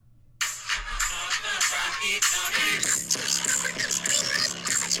What's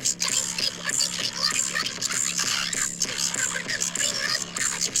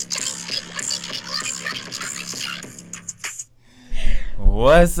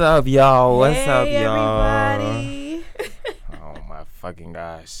up, y'all? What's up, Hey, y'all? everybody. Oh my fucking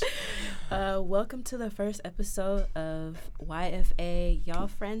gosh. Welcome to the first episode of YFA, Y'all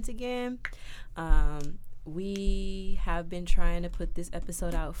Friends Again. We have been trying to put this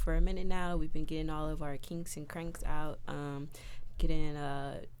episode out for a minute now. We've been getting all of our kinks and cranks out,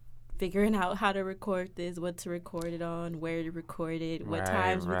 figuring out how to record this, what to record it on, where to record it, what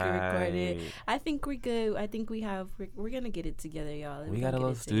times we can record it. I think we're good. I think we're gonna get it together, y'all. We got a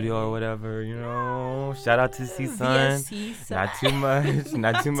little studio or whatever, you know. Shout out to C-Sun. Not too much.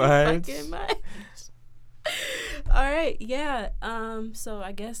 Not too much. All right, yeah. So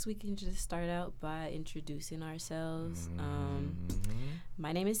I guess we can just start out by introducing ourselves.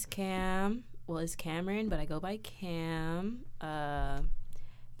 My name is Cam. Well, it's Cameron, but I go by Cam.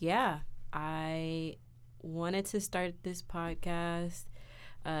 Yeah, I wanted to start this podcast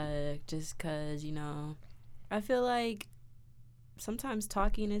just because, you know, I feel like sometimes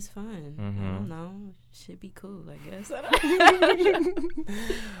talking is fun. I don't know. Should be cool, I guess.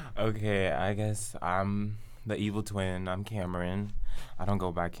 Okay, I guess I'm the evil twin. I'm Cameron. I don't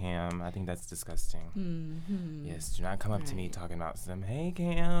go by Cam. I think that's disgusting. Yes, do not come up to me talking about some, hey,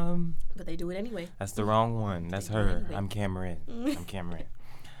 Cam. But they do it anyway. That's the wrong one. That's her. Anyway. I'm Cameron.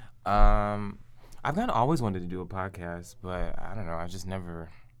 I've kind of always wanted to do a podcast, but I don't know. I just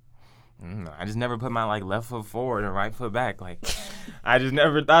never put my left foot forward and right foot back. I just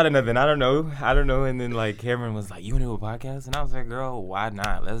never thought of nothing. I don't know. And then Cameron was like, "You want to do a podcast?" And I was like, "Girl, why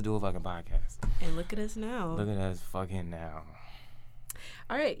not? Let's do a fucking podcast." And look at us now. Look at us fucking now.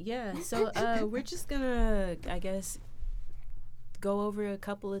 All right, yeah. So we're just gonna, I guess, go over a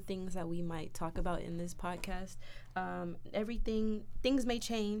couple of things that we might talk about in this podcast. Things may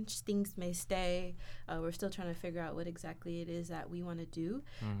change, things may stay. We're still trying to figure out what exactly it is that we want to do.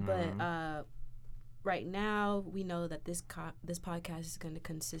 But right now, we know that this podcast is going to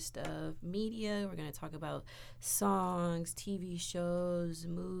consist of media. We're going to talk about songs, TV shows,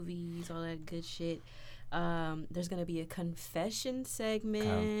 movies, all that good shit. There's going to be a confession segment.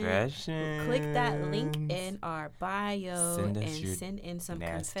 Confessions. Click that link in our bio send in some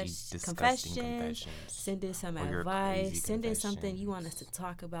confessions. Send in some advice. Send in something you want us to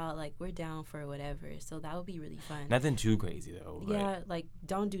talk about. We're down for whatever. So that would be really fun. Nothing too crazy, though. Yeah,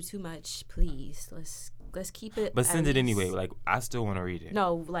 don't do too much, please. Let's keep it. But send it anyway. I still want to read it.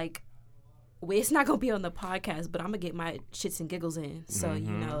 No, it's not going to be on the podcast, but I'm going to get my shits and giggles in. So, you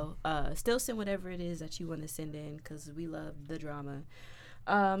know, still send whatever it is that you want to send in because we love the drama.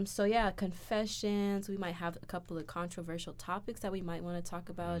 So, yeah, confessions. We might have a couple of controversial topics that we might want to talk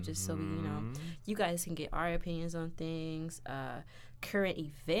about just so we, you know, you guys can get our opinions on things. Current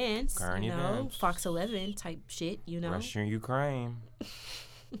events. Fox 11 type shit, you know. Russia and Ukraine.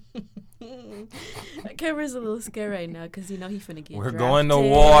 Cameron's a little scared right now because, you know, he finna get drafted. We're going to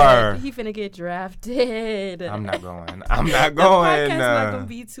war. He finna get drafted. I'm not going. The podcast's not gonna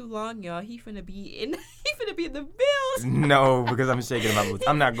be too long, y'all. He finna be in the fields. No, because I'm shaking my boots.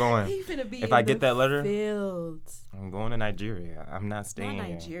 I'm not going. He finna be if I get that letter, fields. I'm going to Nigeria. I'm not staying here.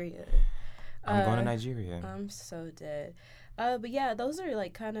 Nigeria. I'm going to Nigeria. I'm so dead. But yeah, those are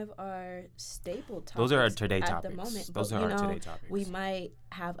kind of our staple topics. Those are our today at topics. The moment. Those are our today topics. We might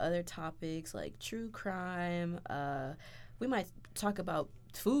have other topics like true crime. We might talk about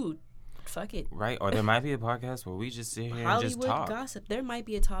food. Fuck it. Right, or there might be a podcast where we just sit here Hollywood and just talk. Gossip. There might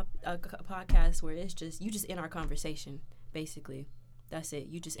be a podcast where it's just you just in our conversation, basically. That's it.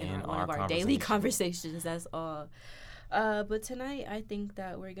 You just in one of our daily conversations. That's all. But tonight, I think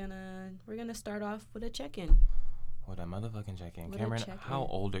that we're gonna start off with a check-in. With a motherfucking check-in. Cameron, how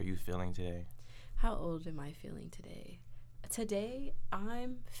old are you feeling today? How old am I feeling today? Today,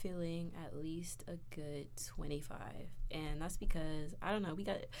 I'm feeling at least a good 25, and that's because I don't know. We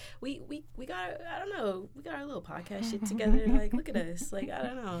got I don't know. We got our little podcast shit together. Look at us. I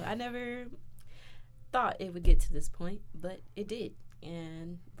don't know. I never thought it would get to this point, but it did.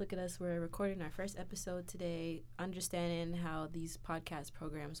 And look at us, we're recording our first episode today, understanding how these podcast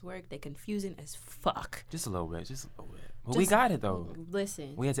programs work. They're confusing as fuck. Just a little bit. Well, we got it, though.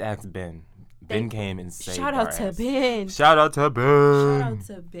 Listen. We had to ask Ben. Ben came and saved Shout our out to ass. Ben. Shout out to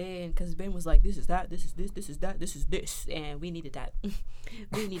because Ben was like, this is that, this is this, this is that, this is this. And we needed that.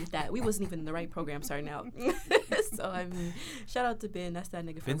 We wasn't even in the right program starting out. So, I mean, shout out to Ben. That's that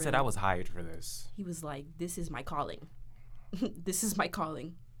nigga for Ben real. said I was hired for this. He was like, this is my calling. This is my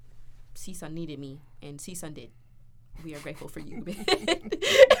calling. C-Sun needed me, and C-Sun did. We are grateful for you, Ben.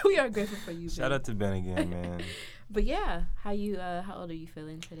 We are grateful for you. Shout out to Ben again, man. But yeah, how old are you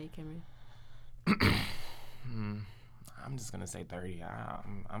feeling today, Cameron? I'm just gonna say 30.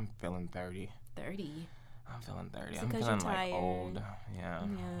 I'm feeling 30. 30. I'm feeling 30. Is it I'm 'cause feeling you're like tired? old. Yeah.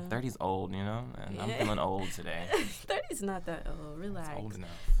 Yeah. 30's old, you know? And I'm Yeah. feeling old today. 30's not that old. Relax. It's old enough.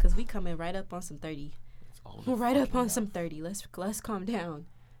 Cause we coming right up on some 30. It's old We're right up fucking on enough. some 30. Let's calm down.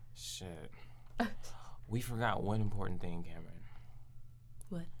 Shit. We forgot one important thing, Cameron.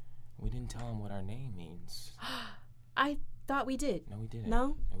 What? We didn't tell him what our name means. I thought we did. No, we didn't.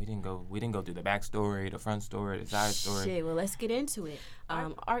 No? We didn't go through the backstory, the front story, the side story. Shit. Well, let's get into it.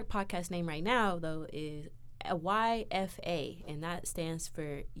 Our podcast name right now though is YFA, and that stands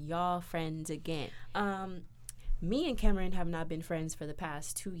for Y'all Friends Again. Me and Cameron have not been friends for the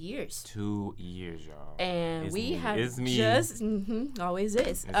past 2 years. 2 years, y'all. And It's we me. have It's me. just always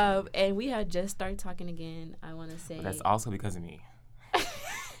is. It's me. And we had just started talking again. I want to say But that's also because of me.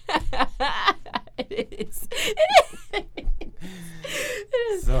 it is.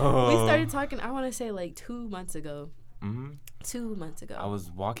 So We started talking. I want to say like 2 months ago. Mhm. 2 months ago. I was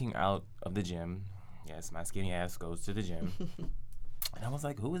walking out of the gym. Yes, my skinny ass goes to the gym. And I was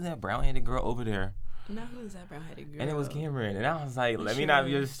like, who is that brown-headed girl over there? Now who's that brown-headed girl? And it was Cameron. And I was like, let me Sure not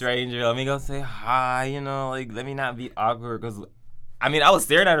be a is. stranger. Let me go say hi, like, let me not be awkward. Because, I mean, I was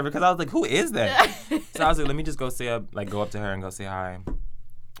staring at her because I was like, who is that? So I was like, let me just go go up to her and go say hi.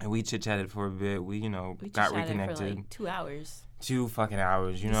 And we chit-chatted for a bit. We got We just chatted reconnected. for like 2 hours. 2 fucking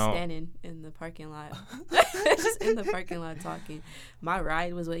hours, Just standing in the parking lot. Just in the parking lot talking. My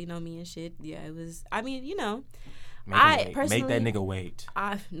ride was waiting on me and shit. Yeah, it was. I mean, Make him I wait. personally- Make that nigga wait.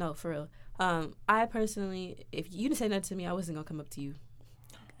 No, for real. I personally, if you didn't say nothing to me, I wasn't gonna come up to you.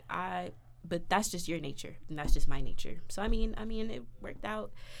 But that's just your nature, and that's just my nature. So I mean, it worked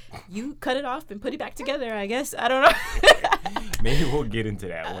out. You cut it off and put it back together. I guess I don't know. Maybe we'll get into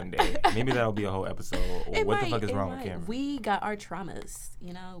that one day. Maybe that'll be a whole episode. It What the might, fuck is it wrong might. with Cameron? We got our traumas,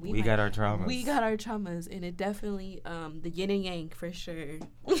 We got our traumas. We got our traumas, and it definitely the yin and yang for sure,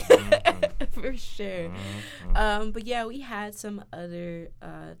 for sure. But yeah, we had some other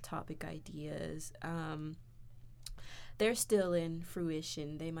topic ideas. They're still in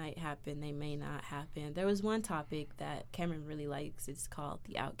fruition. They might happen. They may not happen. There was one topic that Cameron really likes. It's called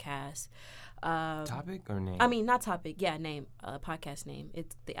The Outcast. Topic or name? I mean, not topic. Yeah, name. Podcast name.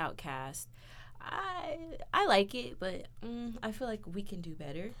 It's The Outcast. I like it, but I feel like we can do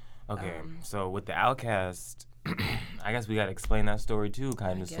better. Okay, so with the Outcast, I guess we gotta explain that story too,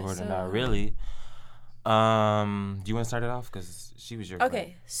 kind of, guess sort of, so. not really. Do you want to start it off? Because she was your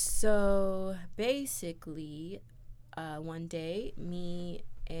Okay, so basically, one day, me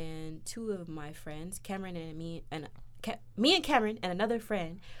and 2 of my friends, Cameron and me and Cameron and another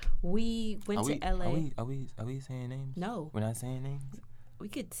friend, we went to LA. Are we saying names? No, We're not saying names? we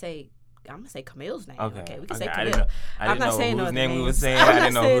could say. I'm gonna say Camille's name. Okay. We can Okay, say I Camille. didn't know, I'm not saying no whose other name we names. were saying. I'm I not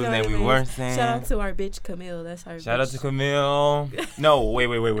didn't know saying whose no name other we weren't names. saying. Shout out to our bitch Camille. That's our Shout out bitch. to Camille. No,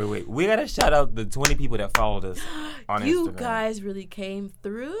 wait. We gotta shout out the 20 people that followed us on You Instagram. guys really came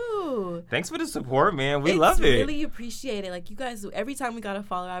through. Thanks for the support, man. We It's love it. really appreciate it. Like, you guys, every time we got a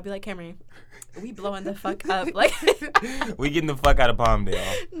follower, I'd be like, Cameron, we blowing the fuck up. Like, We getting the fuck out of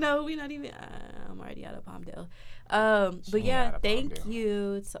Palmdale. no, we not even. I'm already out of Palmdale. She But ain't yeah, out of thank Palmdale.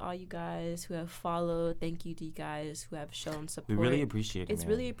 you to all you guys who have followed. Thank you to you guys who have shown We support. really appreciate it, It's man.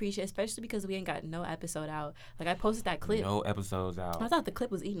 really appreciated, especially because we ain't got no episode out. Like, I posted that clip. No episodes out. I thought the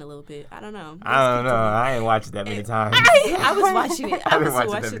clip was eating a little bit. I don't know. I don't know. I ain't watched it that many times. I was watching it. I I've been was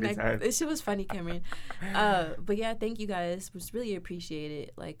watching that watching many that. times. This shit was funny, Cameron. But yeah, thank you guys. It was really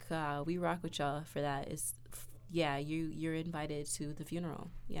appreciated. Like, we rock with y'all for that. You're invited to the funeral.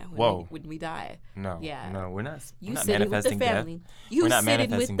 Yeah. When we die. No. Yeah. No, we're not. You We're not sitting with the manifesting death. family. You We're not sitting with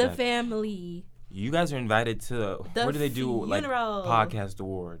manifesting the death. family. You guys are invited to The what do they do? Like funeral. podcast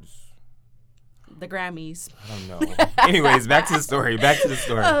awards. The Grammys. I don't know. Anyways, back to the story.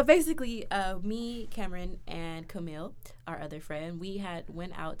 Basically, me, Cameron, and Camille, our other friend, we had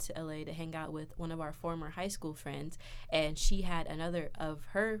went out to LA to hang out with one of our former high school friends, and she had another of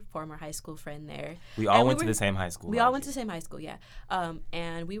her former high school friend there. We all And went to the same high school. We all went to the same high school, yeah.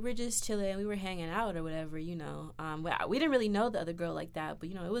 And we were just chilling. We were hanging out or whatever, We didn't really know the other girl like that, but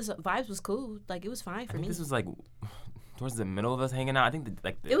it was vibes was cool. Like, it was fine for I think me. this was like towards the middle of us hanging out. I think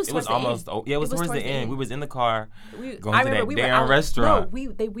It was towards the almost. end. Yeah, it was towards the end. We was in the car going to that damn restaurant. No,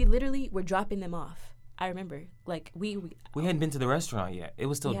 we literally were dropping them off. I remember, like we hadn't been to the restaurant yet. It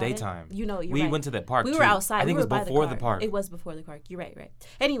was still daytime. You're we right. went to that park. We too. were outside. I think we it were was before the park. It was before the park. You're right.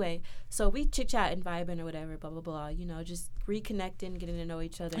 Anyway, so we chit chat and vibing or whatever, blah blah blah. Just reconnecting, getting to know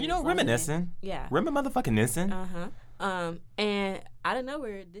each other. Reminiscing. Yeah. Remember motherfucking Nissin. And out of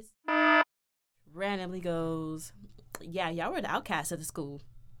nowhere, this randomly goes, yeah, y'all were the outcasts of the school.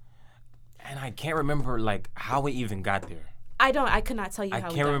 And I can't remember, like, how we even got there. I could not tell you how we got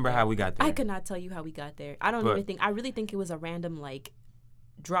there. I can't remember how we got there. I could not tell you how we got there. I really think it was a random, like,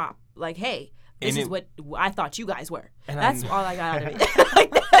 drop. Like, hey, this is what I thought you guys were. That's all I got out of it.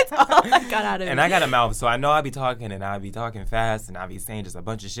 Like, that's all I got out of it. And I got a mouth, so I know I'd be talking, and I'd be talking fast, and I'd be saying just a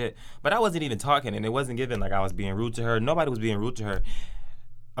bunch of shit. But I wasn't even talking, and it wasn't given like I was being rude to her. Nobody was being rude to her.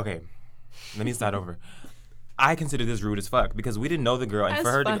 Okay, let me start over. I consider this rude as fuck because we didn't know the girl, and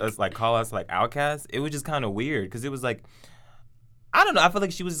for her to like call us like outcasts, it was just kind of weird because it was like, I don't know. I feel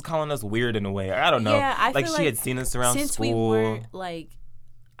like she was just calling us weird in a way. I don't know. Yeah, I like feel she had seen us around since school. We weren't like,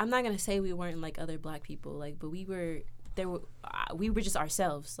 I'm not gonna say we weren't like other black people, like, but we were. We were just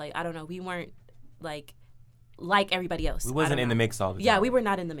ourselves. Like, I don't know. We weren't like everybody else. We wasn't in the mix all the time. Yeah, we were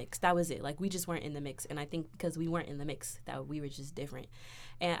not in the mix. That was it. Like, we just weren't in the mix. And I think because we weren't in the mix, that we were just different.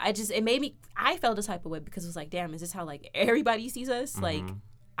 And it made me, I felt a type of way because it was like, damn, is this how like everybody sees us? Mm-hmm. Like,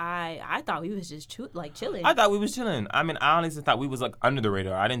 I thought we was just chilling. I thought we was chilling. I mean, I honestly thought we was like under the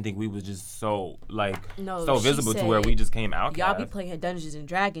radar. I didn't think we was just so like so visible to where we just came out. Y'all be playing Dungeons and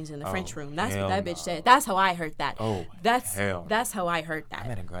Dragons in the French room. That's what that bitch said. That's how I heard that. That's how I heard that. I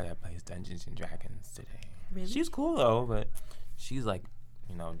met a girl that plays Dungeons and Dragons today. Really? She's cool though, but she's like,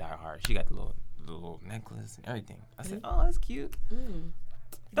 die hard. She got the little necklace and everything. I said, oh, that's cute. Mm.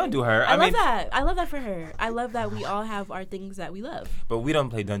 Don't do her. I love that. I love that for her. I love that we all have our things that we love. But we don't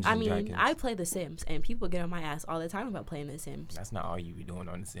play Dungeons and Dragons. I play The Sims, and people get on my ass all the time about playing The Sims. That's not all you be doing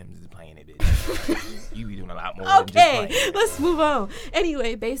on The Sims is playing it, bitch. You be doing a lot more than just playing. Let's move on.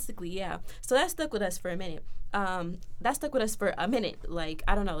 Anyway, basically, yeah. So that stuck with us for a minute. Like,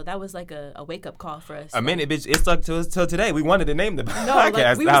 I don't know. That was like a wake-up call for us. A minute, bitch. It stuck to us till today. We wanted to name the podcast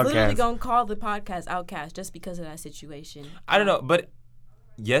like, we was literally Outcast. going to call the podcast Outcast just because of that situation. I don't know, but...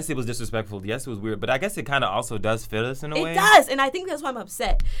 Yes, it was disrespectful. Yes, it was weird. But I guess it kind of also does fit us in a way. It does. And I think that's why I'm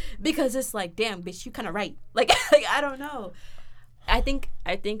upset. Because it's like, damn, bitch, you kind of right. Like, I don't know. I think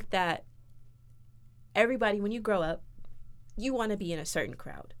that everybody, when you grow up, you want to be in a certain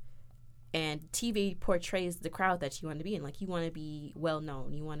crowd. And TV portrays the crowd that you want to be in. Like, you want to be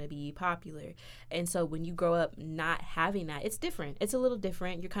well-known. You want to be popular. And so when you grow up not having that, it's different. It's a little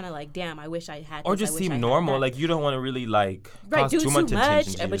different. You're kind of like, damn, I wish I had this. Or just seem normal. Like, you don't want to really, like, cause too much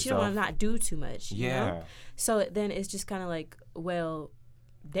attention to but you don't want to not do too much. You yeah. know? So then it's just kind of like, well,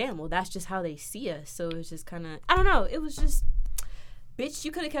 damn, well, that's just how they see us. So it's just kind of, I don't know. It was just... Bitch,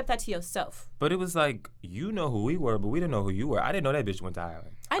 you could have kept that to yourself. But it was like, you know who we were, but we didn't know who you were. I didn't know that bitch went to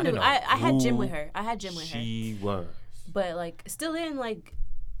Ireland. I knew. I had gym with her. She was. But, like, still in, like,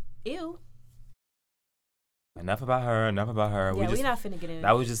 ew. Enough about her. Yeah, we're not finna get into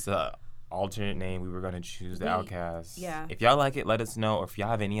that was just a alternate name we were going to choose, the Outcast. Yeah. If y'all like it, let us know. Or if y'all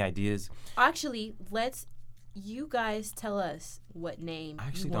have any ideas. Actually, you guys tell us what name I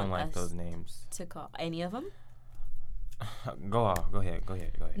actually don't like those names. To call. Any of them? Go ahead.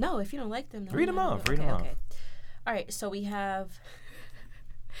 No, if you don't like them, read them off. Okay. All right, so we have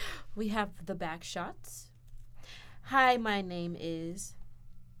the back shots. Hi, my name is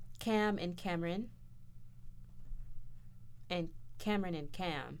Cam and Cameron. And Cameron and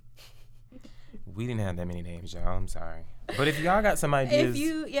Cam. We didn't have that many names, y'all. I'm sorry. But if y'all got some ideas. If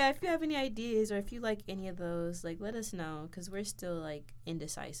you have any ideas or if you like any of those, like, let us know because we're still, like,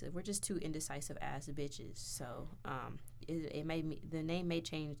 indecisive. We're just two indecisive ass bitches. So, the name may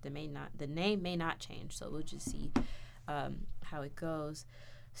change. The name may not change. So we'll just see how it goes.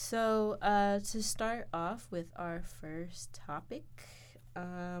 So, to start off with our first topic,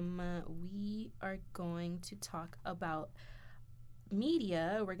 we are going to talk about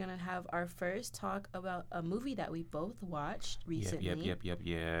media. We're gonna have our first talk about a movie that we both watched recently. Yep.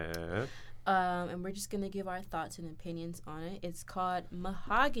 And we're just gonna give our thoughts and opinions on it. It's called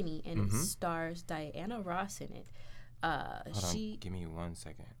Mahogany, and it stars Diana Ross in it. Hold on, give me 1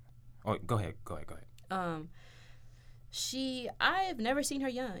 second. Oh, go ahead. I've never seen her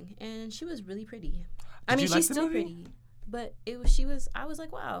young, and she was really pretty. She's still pretty. But I was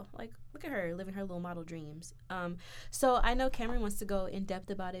like, wow, like, look at her living her little model dreams. So I know Cameron wants to go in depth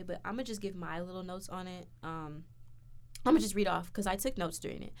about it, but I'm going to just give my little notes on it. I'm going to just read off because I took notes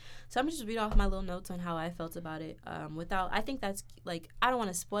during it. So I'm going to just read off my little notes on how I felt about it I think that's, like, I don't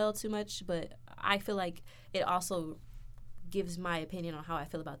want to spoil too much, but I feel like it also gives my opinion on how I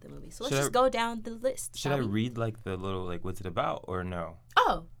feel about the movie. So let's just go down the list. Should I read, like, the little, like, what's it about or no?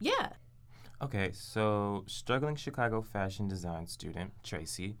 Oh, yeah. Okay, so struggling Chicago fashion design student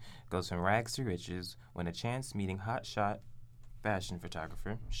Tracy goes from rags to riches when a chance meeting hotshot fashion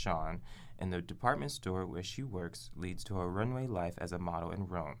photographer Sean and the department store where she works leads to her runway life as a model in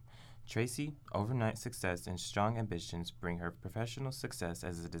Rome. Tracy, overnight success and strong ambitions bring her professional success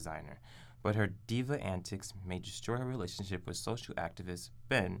as a designer, but her diva antics may destroy her relationship with social activist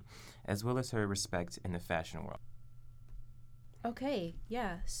Ben, as well as her respect in the fashion world. Okay,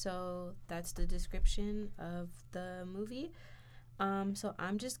 yeah, so that's the description of the movie. So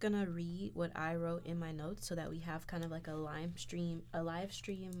I'm just gonna read what I wrote in my notes so that we have kind of like a live stream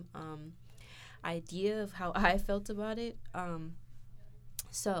idea of how I felt about it.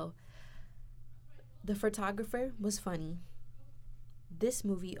 So the photographer was funny. This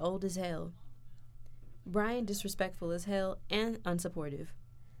movie old as hell. Brian disrespectful as hell and unsupportive.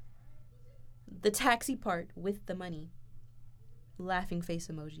 The taxi part with the money. Laughing face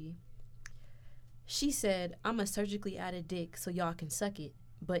emoji. She said, I'm a surgically added dick so y'all can suck it,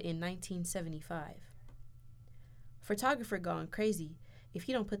 but in 1975. Photographer gone crazy. If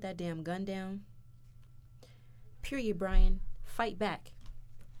you don't put that damn gun down. Period, Brian. Fight back.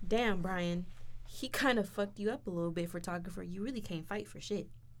 Damn, Brian. He kind of fucked you up a little bit, photographer. You really can't fight for shit.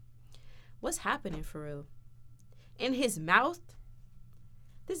 What's happening for real? In his mouth?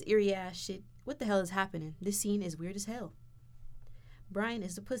 This eerie ass shit. What the hell is happening? This scene is weird as hell. Brian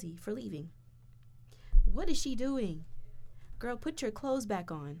is the pussy for leaving. What is she doing? Girl, put your clothes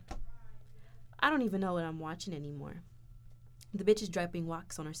back on. I don't even know what I'm watching anymore. The bitch is dropping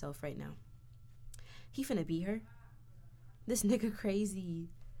wax on herself right now. He finna beat her? This nigga crazy.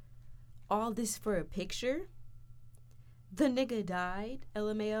 All this for a picture? The nigga died,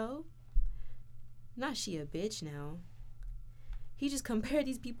 LMAO? Not she a bitch now. He just compared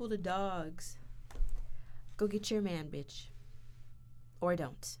these people to dogs. Go get your man, bitch. Or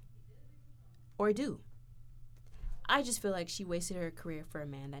don't. Or do. I just feel like she wasted her career for a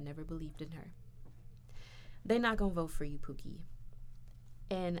man that never believed in her. They not gonna vote for you, Pookie.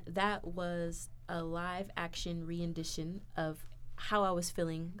 And that was a live action rendition of how I was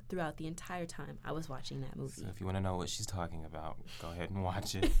feeling throughout the entire time I was watching that movie. So if you want to know what she's talking about, go ahead and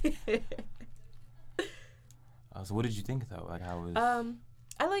watch it. So what did you think though? Like how was?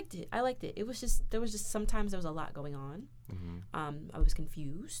 I liked it. It was just there was sometimes there was a lot going on. Mm-hmm. I was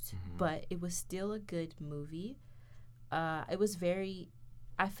confused, but it was still a good movie. It was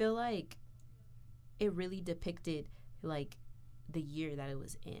I feel like it really depicted like the year that it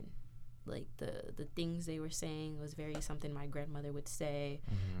was in. Like the things they were saying was very something my grandmother would say.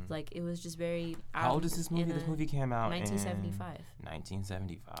 Mm-hmm. Like it was just very. How old is this movie? This movie came out 1975.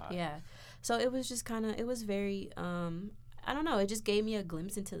 1975. Yeah, so it was just kind of. It was very. I don't know. It just gave me a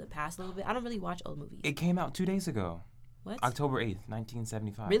glimpse into the past a little bit. I don't really watch old movies. It came out 2 days ago. What? October 8th,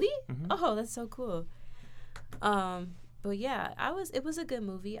 1975. Really? Mm-hmm. Oh, that's so cool. But yeah, it was a good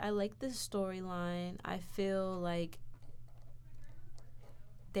movie. I like the storyline. I feel like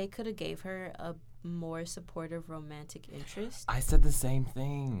they could have gave her a more supportive romantic interest. I said the same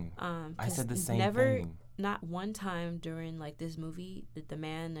thing. I said the same thing. Not one time during like this movie did the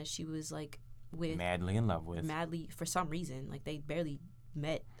man that she was like with madly in love with for some reason, like they barely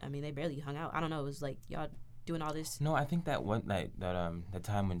met. I mean, they barely hung out. I don't know. It was like y'all doing all this. No, I think that one night the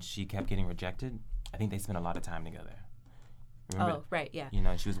time when she kept getting rejected, I think they spent a lot of time together. Remember? Oh, right, yeah. You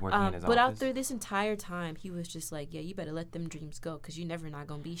know, she was working in his but office. out through this entire time, he was just like, yeah, you better let them dreams go because you never not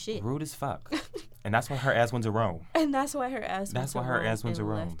going to be shit. Rude as fuck. And that's why her ass went to Rome. And that's why her ass went to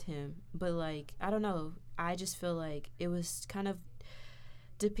Rome. Left him. But, like, I don't know. I just feel like it was kind of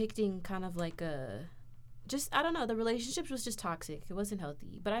depicting kind of like a... Just, I don't know. The relationships was just toxic. It wasn't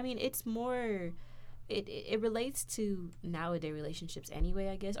healthy. But, I mean, it's more... It relates to nowadays relationships anyway,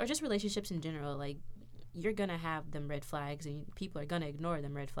 I guess. Or just relationships in general. Like, you're gonna have them red flags and people are gonna ignore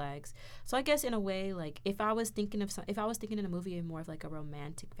them red flags. So I guess in a way, like if I was thinking in a movie in more of like a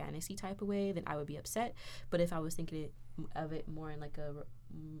romantic fantasy type of way, then I would be upset. But if I was thinking of it more in like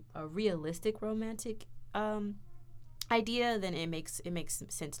a realistic romantic idea, then it makes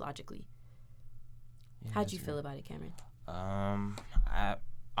sense logically. Yeah, how'd you feel about it, Cameron?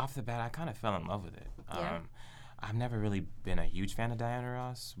 Off the bat, I kind of fell in love with it. Yeah. I've never really been a huge fan of Diana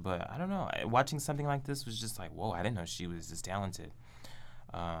Ross, but I don't know. Watching something like this was just like, whoa, I didn't know she was this talented.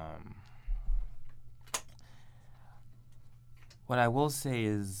 What I will say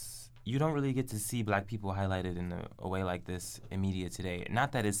is you don't really get to see black people highlighted in a way like this in media today.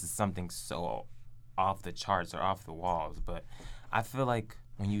 Not that it's something so off the charts or off the walls, but I feel like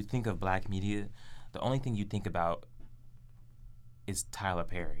when you think of black media, the only thing you think about is Tyler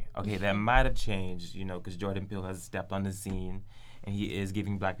Perry. Okay, that might have changed, you know, because Jordan Peele has stepped on the scene, and he is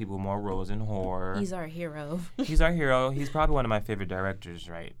giving black people more roles in horror. He's our hero. He's our hero. He's probably one of my favorite directors,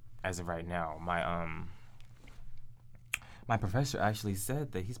 right, as of right now. My professor actually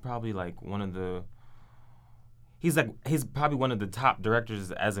said that he's probably like he's probably one of the top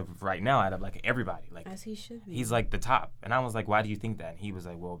directors as of right now out of like everybody. Like As he should be. he's like the top. And I was like, why do you think that? And he was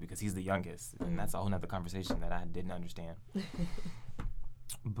like, well, because he's the youngest. And that's a whole nother conversation that I didn't understand.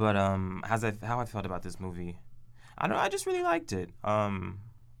 But how I felt about this movie, I don't know, I just really liked it. I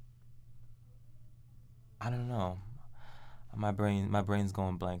don't know. My brain's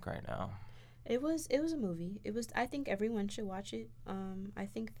going blank right now. It was a movie. I think everyone should watch it. I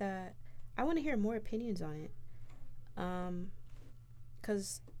think that I want to hear more opinions on it.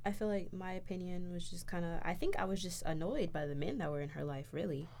 Cuz I feel like my opinion was just kind of, I think I was just annoyed by the men that were in her life,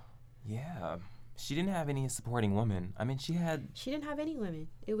 really. Yeah. She didn't have any supporting women. I mean, she didn't have any women.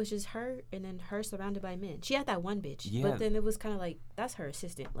 It was just her, and then her surrounded by men. She had that one bitch, Yeah. but then it was kind of like, that's her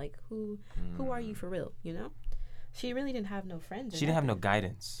assistant. Like, who are you for real, you know? She really didn't have no friends. She didn't have no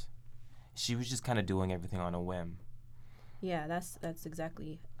guidance. She was just kind of doing everything on a whim. Yeah, that's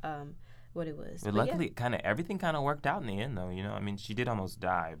exactly what it was. But luckily, everything kind of worked out in the end, though. You know, I mean, she did almost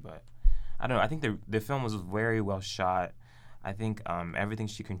die, but I don't know. I think the film was very well shot. I think everything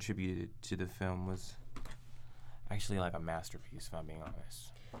she contributed to the film was actually like a masterpiece, if I'm being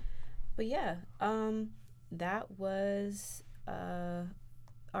honest. But yeah, that was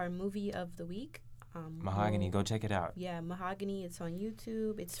our movie of the week. Mahogany, go check it out. Yeah, Mahogany. It's on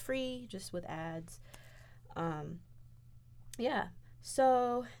YouTube. It's free, just with ads. Yeah.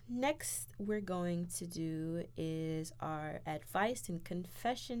 So next we're going to do is our advice and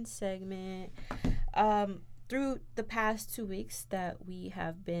confession segment. Through the past 2 weeks that we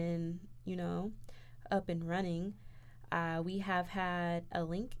have been, up and running, we have had a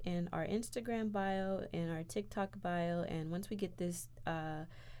link in our Instagram bio, in our TikTok bio, and once we get this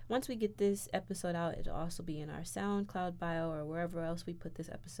episode out, it'll also be in our SoundCloud bio or wherever else we put this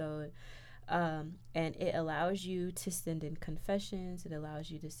episode. And it allows you to send in confessions. It allows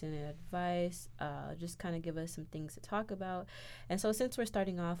you to send in advice. Just kind of give us some things to talk about. And so since we're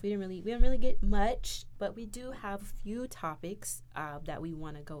starting off, we didn't really get much, but we do have a few topics that we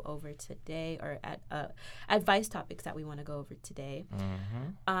want to go over today, or advice topics that we want to go over today.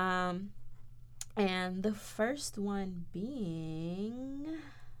 Mm-hmm. And the first one being,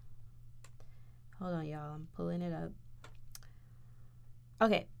 hold on, y'all, I'm pulling it up.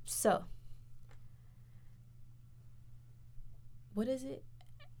 Okay, so what is it?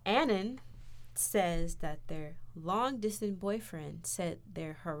 Annan says that their long-distance boyfriend said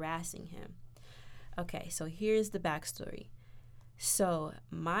they're harassing him. Okay, so here's the backstory. So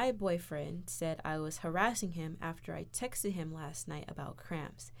my boyfriend said I was harassing him after I texted him last night about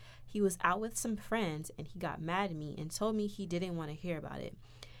cramps. He was out with some friends and he got mad at me and told me he didn't want to hear about it.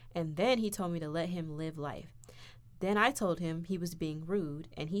 And then he told me to let him live life. Then I told him he was being rude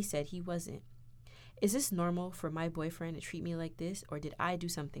and he said he wasn't. Is this normal for my boyfriend to treat me like this, or did I do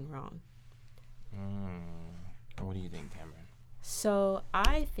something wrong? What do you think, Cameron? So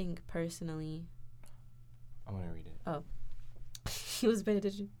I think personally... I want to read it. Oh. He was paying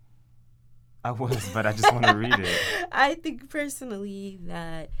attention. I was, but I just want to read it. I think personally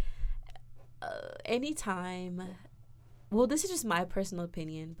that anytime... Well, this is just my personal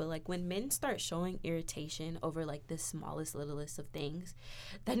opinion, but like when men start showing irritation over like the smallest, littlest of things,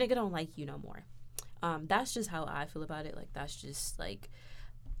 that nigga don't like you no more. That's just how I feel about it. Like, that's just like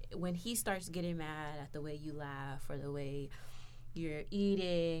when he starts getting mad at the way you laugh, or the way you're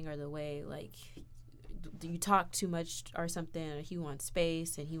eating, or the way like you talk too much or something, or he wants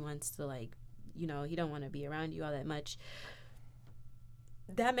space and he wants to like, he don't want to be around you all that much.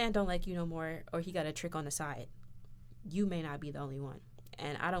 That man don't like you no more, or he got a trick on the side. You may not be the only one.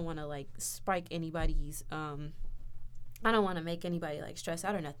 And I don't want to like spike anybody's I don't want to make anybody like stress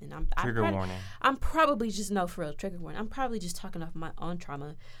out or nothing. Trigger warning. I'm probably just, no, for real, trigger warning. I'm probably just talking off my own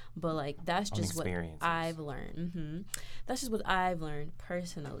trauma, but like that's just what I've learned. That's just what I've learned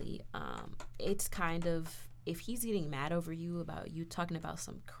personally. It's kind of, if he's getting mad over you about you talking about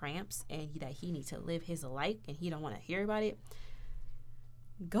some cramps and that he needs to live his life and he don't want to hear about it,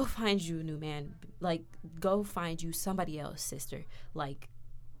 go find you a new man. Like, go find you somebody else, sister. Like,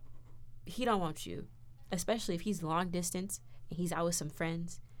 he don't want you. Especially if he's long distance and he's out with some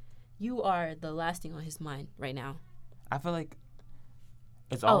friends. You are the last thing on his mind right now. I feel like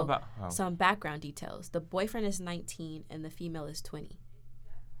it's all about... Some background details. The boyfriend is 19 and the female is 20.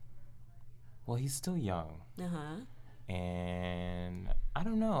 Well, he's still young. Uh-huh. And I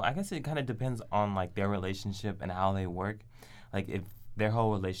don't know. I guess it kind of depends on, like, their relationship and how they work. Like, if their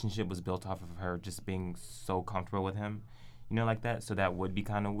whole relationship was built off of her just being so comfortable with him, like that. So that would be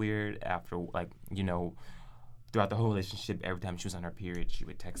kind of weird after, like, throughout the whole relationship, every time she was on her period, she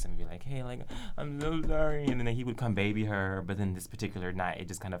would text him and be like, hey, like, I'm so sorry. And then he would come baby her. But then this particular night, it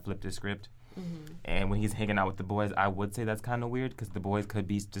just kind of flipped the script. Mm-hmm. And when he's hanging out with the boys, I would say that's kind of weird because the boys could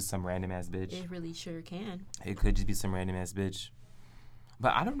be just some random ass bitch. It really sure can. It could just be some random ass bitch.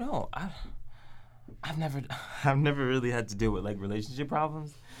 But I don't know. I've never really had to deal with like relationship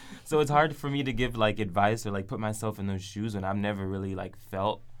problems. So it's hard for me to give like advice or like put myself in those shoes when I've never really like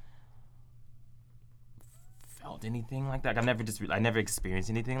felt anything like that. I never experienced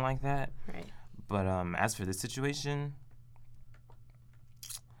anything like that. Right. But as for this situation,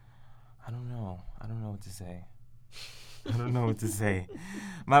 I don't know what to say. I don't know what to say.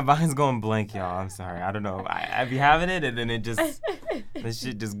 My mind's going blank, y'all. I'm sorry. I don't know. I be having it, and then it just this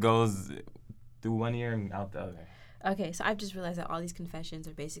shit just goes through one ear and out the other. Okay, so I've just realized that all these confessions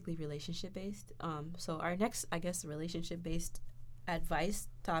are basically relationship based. So our next, I guess, relationship based advice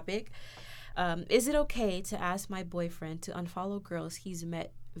topic. Is it okay to ask my boyfriend to unfollow girls he's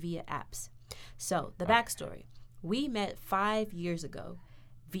met via apps? So, the backstory. We met 5 years ago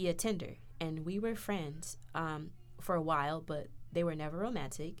via Tinder, and we were friends for a while, but they were never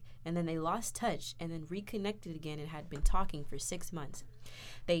romantic, and then they lost touch and then reconnected again and had been talking for 6 months.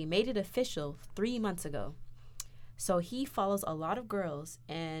 They made it official 3 months ago. So he follows a lot of girls,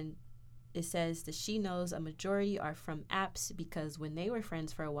 and it says that she knows a majority are from apps because when they were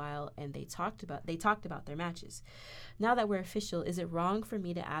friends for a while and they talked about their matches. Now that we're official, is it wrong for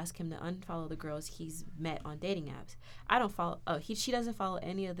me to ask him to unfollow the girls he's met on dating apps? I don't follow. She doesn't follow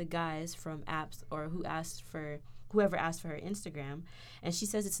any of the guys from apps or whoever asked for her Instagram, and she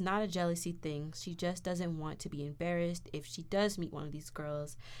says it's not a jealousy thing. She just doesn't want to be embarrassed if she does meet one of these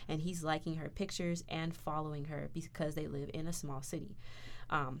girls and he's liking her pictures and following her because they live in a small city.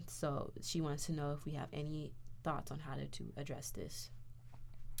 So she wants to know if we have any thoughts on how to address this.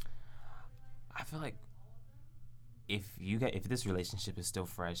 I feel like if this relationship is still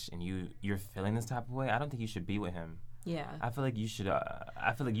fresh and you're feeling this type of way, I don't think you should be with him. Yeah. I feel like you should.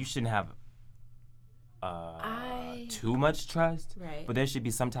 I feel like you shouldn't have too much trust. Right. But there should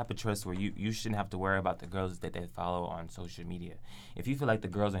be some type of trust where you shouldn't have to worry about the girls that they follow on social media. If you feel like the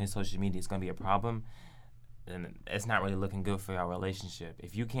girls on his social media is going to be a problem, then it's not really looking good for your relationship.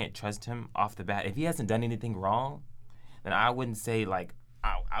 If you can't trust him off the bat, if he hasn't done anything wrong, then I wouldn't say like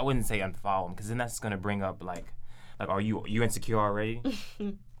I wouldn't say unfollow him, because then that's gonna bring up like are you insecure already?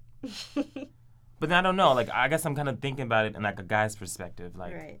 But then I don't know. Like I guess I'm kind of thinking about it in like a guy's perspective.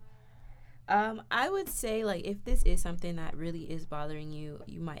 Like, right. I would say like if this is something that really is bothering you,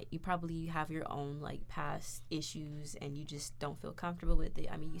 you probably have your own like past issues and you just don't feel comfortable with it.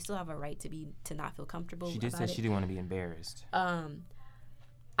 I mean, you still have a right to not feel comfortable. She just said she didn't want to be embarrassed.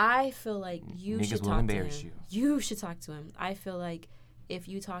 I feel like you Niggas should will talk embarrass to him. you. You should talk to him. I feel like if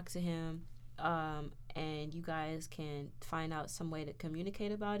you talk to him, and you guys can find out some way to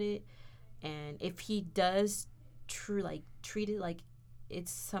communicate about it, and if he does treat it like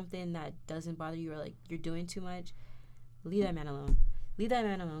it's something that doesn't bother you or like you're doing too much, leave that man alone. Leave that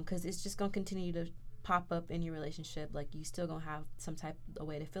man alone, because it's just gonna continue to pop up in your relationship. Like you still gonna have some type of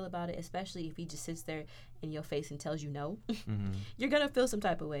way to feel about it, especially if he just sits there in your face and tells you no. Mm-hmm. You're gonna feel some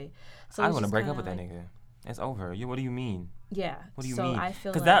type of way. So I want to break up with that nigga. It's over. What do you mean? Yeah. What do you so mean? I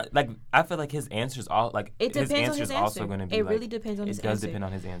feel I feel like his answers all like it depends his answer's on his also answer. going to be it like, really depends on his answer. It does depend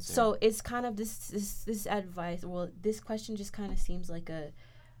on his answer. So it's kind of this advice. Well, this question just kind of seems like I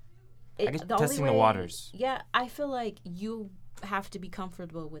guess testing the waters. Yeah, I feel like you have to be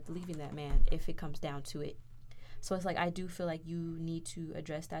comfortable with leaving that man if it comes down to it. So it's like I do feel like you need to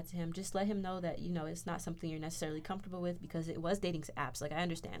address that to him. Just let him know that, you know, it's not something you're necessarily comfortable with, because it was dating apps. Like I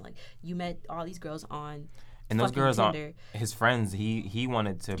understand, like you met all these girls on and those girls Tinder. Are his friends. He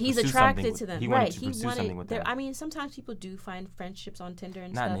wanted to. He's pursue attracted something to them. He right. wanted to pursue something with them. I mean, sometimes people do find friendships on Tinder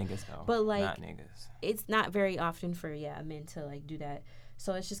and not stuff. Not niggas though. But like, not niggas. It's not very often for men to like do that.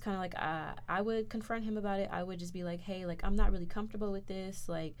 So it's just kind of like I would confront him about it. I would just be like, hey, like I'm not really comfortable with this.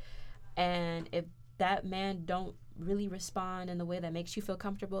 Like, and if that man don't really respond in the way that makes you feel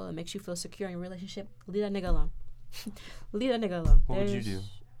comfortable and makes you feel secure in your relationship, leave that nigga alone. Leave that nigga alone. What would you do?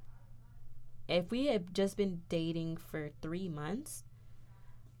 If we had just been dating for 3 months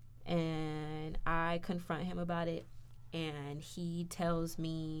and I confront him about it and he tells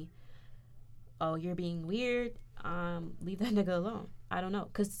me, oh, you're being weird, leave that nigga alone. I don't know,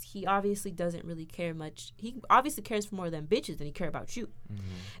 because he obviously doesn't really care much. He obviously cares for more than bitches than he cares about you.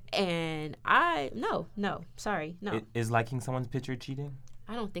 Mm-hmm. And no. Is liking someone's picture cheating?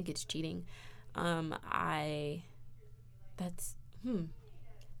 I don't think it's cheating. I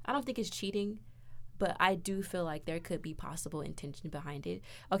don't think it's cheating, but I do feel like there could be possible intention behind it.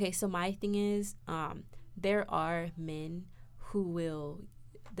 Okay, so my thing is, there are men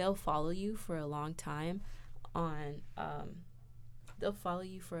they'll follow you for a long time on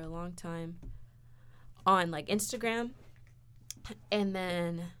like Instagram, and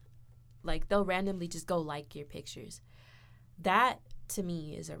then like they'll randomly just go like your pictures. That to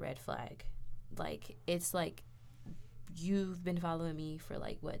me is a red flag. Like, it's like you've been following me for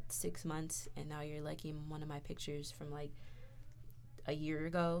like 6 months, and now you're liking one of my pictures from like a year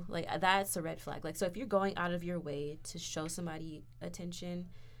ago. Like, that's a red flag. Like, so if you're going out of your way to show somebody attention,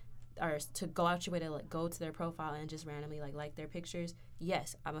 or to go out your way to like go to their profile and just randomly like their pictures,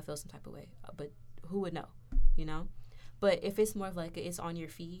 yes, I'm gonna feel some type of way, but who would know, you know? But if it's more of like it's on your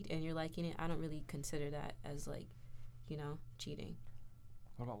feed and you're liking it, I don't really consider that as like, you know, cheating.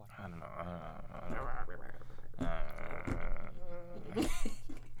 What about, I don't know.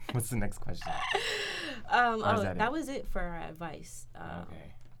 What's the next question? That was it for our advice.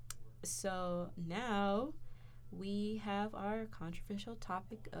 Okay. So now we have our controversial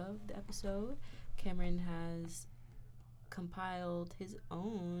topic of the episode. Cameron has compiled his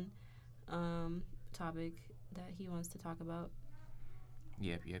own topic that he wants to talk about.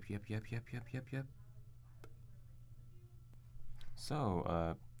 Yep.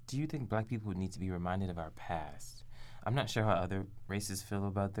 So, do you think black people need to be reminded of our past? I'm not sure how other races feel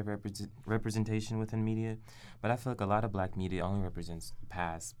about their representation within media, but I feel like a lot of black media only represents the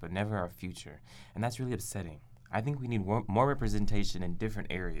past, but never our future, and that's really upsetting. I think we need more representation in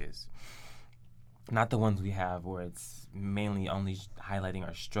different areas, not the ones we have where it's mainly only highlighting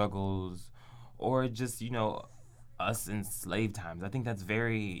our struggles or just, you know, us in slave times. I think that's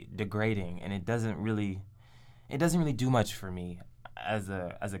very degrading, and it doesn't really do much for me as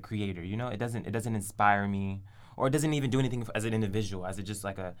a creator. You know, it doesn't inspire me, or it doesn't even do anything as an individual, as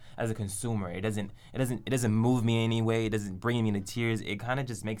a consumer. It doesn't move me in any way. It doesn't bring me to tears. It kind of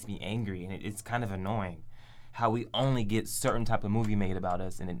just makes me angry, and it's kind of annoying how we only get certain type of movie made about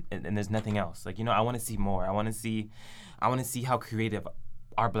us, and there's nothing else. Like, you know, I want to see more. I want to see how creative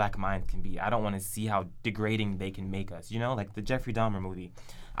our black mind can be. I don't want to see how degrading they can make us. You know, like the Jeffrey Dahmer movie.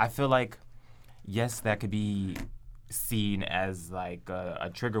 I feel like, yes, that could be seen as like a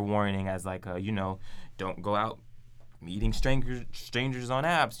trigger warning, as like a, you know, don't go out meeting strangers on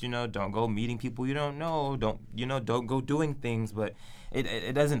apps, you know, don't go meeting people you don't know, don't go doing things. But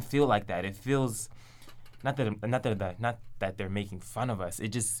it doesn't feel like that. It feels not that they're making fun of us. It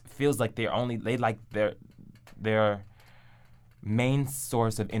just feels like their main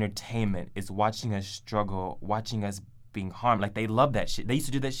source of entertainment is watching us struggle, watching us being harmed. Like, they love that shit. They used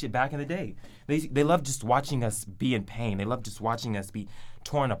to do that shit back in the day. They love just watching us be in pain. They love just watching us be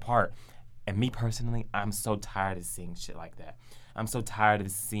torn apart. And me personally, I'm so tired of seeing shit like that. I'm so tired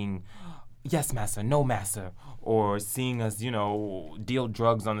of seeing yes massa, no massa, or seeing us, you know, deal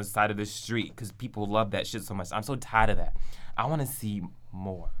drugs on the side of the street because people love that shit so much. I'm so tired of that. I want to see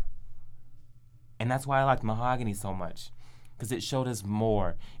more. And that's why I liked Mahogany so much, because it showed us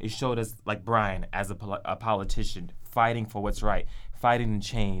more. It showed us, like Brian, as a politician, fighting for what's right, fighting to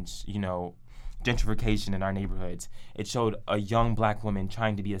change, you know, gentrification in our neighborhoods. It showed a young black woman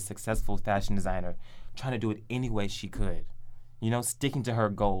trying to be a successful fashion designer, trying to do it any way she could, you know, sticking to her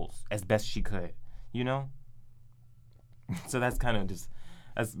goals as best she could, you know? So that's kind of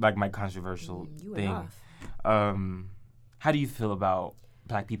that's like my controversial thing. How do you feel about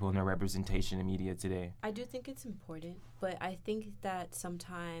black people and their representation in media today? I do think it's important, but I think that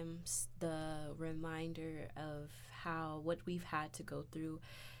sometimes the reminder of what we've had to go through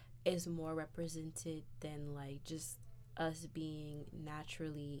is more represented than like just us being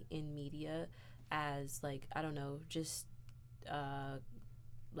naturally in media as like, I don't know, just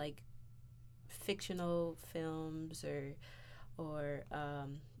like fictional films or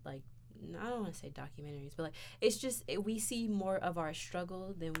like, I don't want to say documentaries, but like it's just we see more of our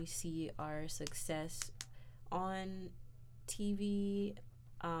struggle than we see our success on TV.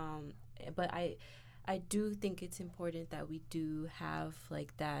 But I do think it's important that we do have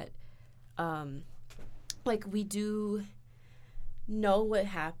like that, like we do know what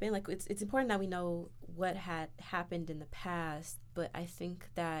happened. Like it's important that we know what had happened in the past, but I think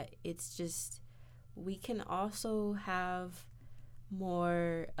that it's just we can also have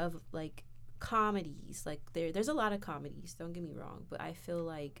more of like comedies. Like there's a lot of comedies, don't get me wrong, but I feel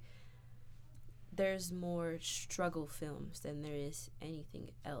like there's more struggle films than there is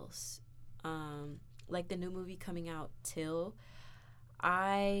anything else. Like the new movie coming out, Till,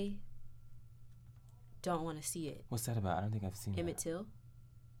 I don't want to see it. What's that about? I don't think I've seen Emmett Till.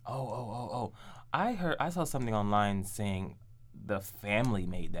 Oh. I saw something online saying the family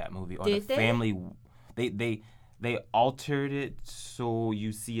made that movie, or Did the they? family they they altered it so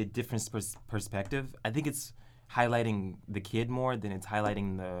you see a different perspective. I think it's highlighting the kid more than it's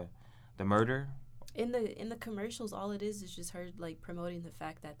highlighting the murder. In the commercials, all it is just her like promoting the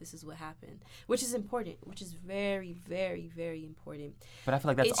fact that this is what happened, which is important, which is very, very, very important. But I feel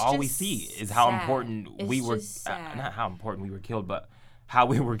like that's It's all we just see is how sad. important It's we were. just sad. Not how important we were killed, but how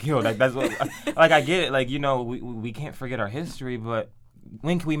we were killed. Like that's what. Like I get it. Like we can't forget our history, but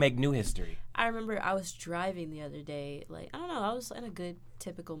when can we make new history? I remember I was driving the other day, like I don't know, I was in a good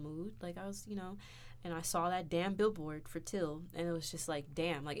typical mood, like I was, and I saw that damn billboard for Till, and it was just like,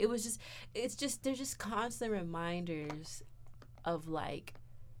 damn, like it's just there's just constant reminders of like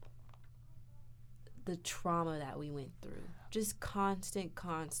the trauma that we went through, just constant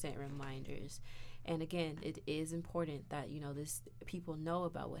reminders. And again, it is important that this people know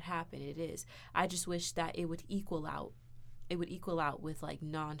about what happened. It is. I just wish that it would equal out. It would equal out with like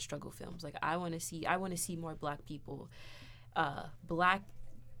non-struggle films. Like I want to see more Black people,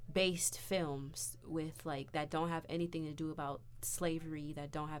 Black-based films with like that don't have anything to do about slavery,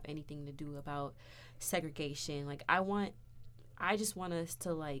 that don't have anything to do about segregation. Like I just want us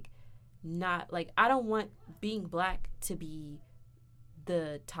to like not like I don't want being Black to be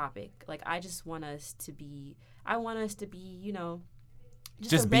the topic. Like I want us to be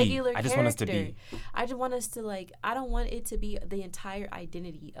just a regular character. I just want us to be. I just want us to like. I don't want it to be the entire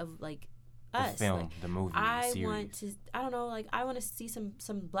identity of like us. The film, like, the movie, the series. Want to. I don't know. Like I want to see some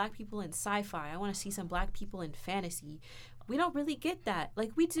Black people in sci-fi. I want to see some Black people in fantasy. We don't really get that.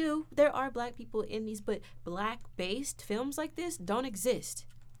 Like we do. There are Black people in these, but Black-based films like this don't exist.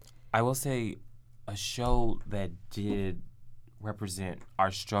 I will say, a show that did represent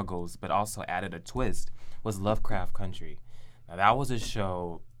our struggles, but also added a twist, was Lovecraft Country. Now, that was a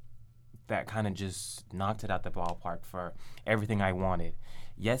show that kind of just knocked it out the ballpark for everything I wanted.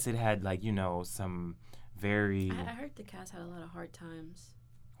 Yes, it had, like, some very... I heard the cast had a lot of hard times.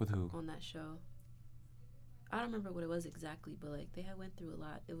 With who? On that show. I don't remember what it was exactly, but, like, they had went through a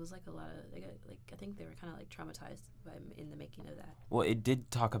lot. It was, like, a lot of... I think they were kind of, like, traumatized in the making of that. Well, it did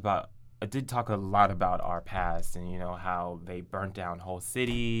talk a lot about our past and, how they burnt down whole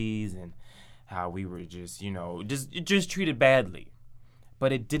cities and how we were just, just treated badly.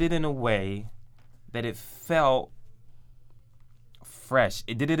 But it did it in a way that it felt fresh.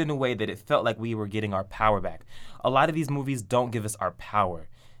 It did it in a way that it felt like we were getting our power back. A lot of these movies don't give us our power.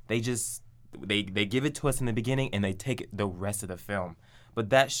 They just, they give it to us in the beginning and they take it the rest of the film. But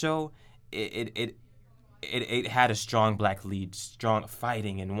that show, it had a strong Black lead, strong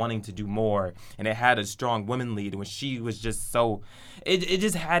fighting and wanting to do more. And it had a strong woman lead when she was just so... It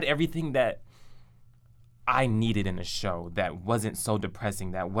just had everything that I needed in a show that wasn't so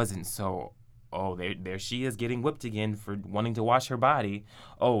depressing, that wasn't so, oh, there she is getting whipped again for wanting to wash her body.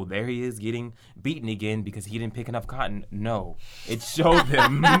 Oh, there he is getting beaten again because he didn't pick enough cotton. No. It showed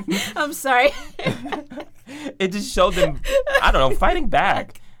them... I'm sorry. It just showed them, I don't know, fighting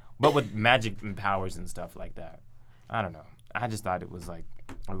back. But with magic and powers and stuff like that. I don't know. I just thought it was like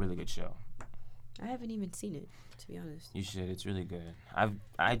a really good show. I haven't even seen it, to be honest. You should. It's really good.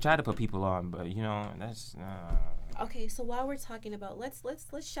 I try to put people on, but that's. Okay, so while we're talking about, let's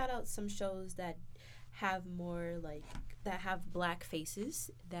shout out some shows that have more like that have Black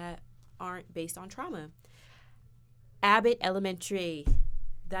faces that aren't based on trauma. Abbott Elementary,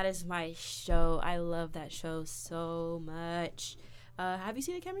 that is my show. I love that show so much. Have you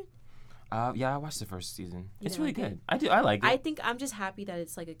seen it, Cameron? Yeah, I watched the first season. It's really like good. I like it. I think I'm just happy that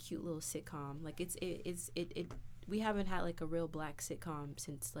it's like a cute little sitcom. Like it's we haven't had like a real Black sitcom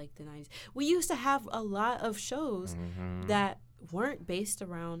since like the 90s. We used to have a lot of shows that weren't based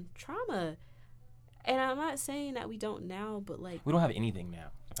around trauma. And I'm not saying that we don't now, but like we don't have anything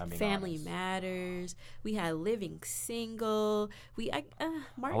now. If I'm being Family honest. Matters. We had Living Single.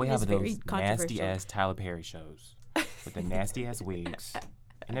 Martin All we have is are very those controversial. nasty ass Tyler Perry shows with the nasty ass wigs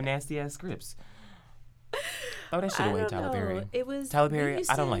and the nasty ass scripts. Throw that shit away, Tyler Perry. It was Tyler Perry.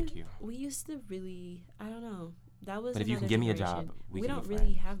 I don't like you. We used to really. I don't know. That was. But if you can give me a job, we can don't be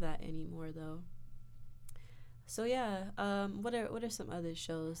really friends. have that anymore, though. So yeah, what are some other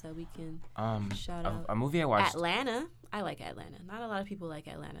shows that we can shout out? A movie I watched. Atlanta. I like Atlanta. Not a lot of people like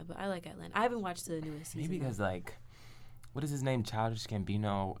Atlanta, but I like Atlanta. I haven't watched the newest season. Maybe because like, what is his name? Childish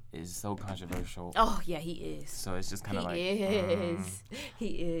Gambino is so controversial. Oh yeah, he is. So it's just kind of like he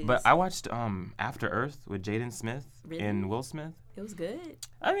is. But I watched After Earth with Jaden Smith and Will Smith. It was good.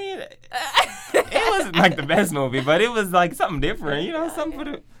 I mean, it wasn't like the best movie, but it was like something different, something for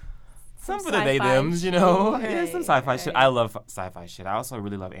the. Some for the they thems, Right. Yeah, some sci-fi shit. Right. I love sci-fi shit. I also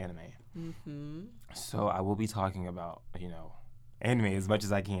really love anime. Mm-hmm. So I will be talking about, anime as much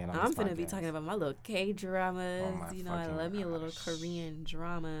as I can. I'm finna be talking about my little K-dramas. Oh, You know, I love me a little Korean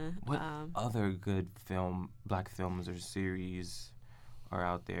drama. What other good black films or series are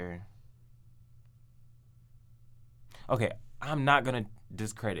out there? Okay, I'm not gonna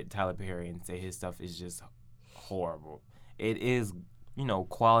discredit Tyler Perry and say his stuff is just horrible. It is,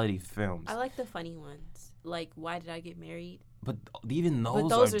 quality films. I like the funny ones, like Why Did I Get Married? But even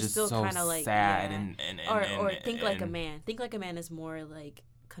those are just still so kind of like sad or Think Like a Man. Think Like a Man is more like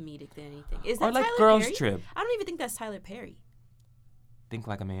comedic than anything. Is that or like Tyler Girls Perry? Trip. I don't even think that's Tyler Perry. Think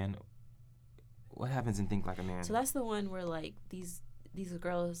Like a Man. What happens in Think Like a Man? So that's the one where like these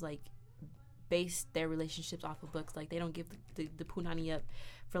girls like base their relationships off of books. Like they don't give the punani up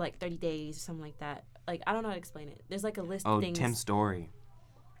for like 30 days or something like that. Like I don't know how to explain it. There's like a list of things. Tim Story.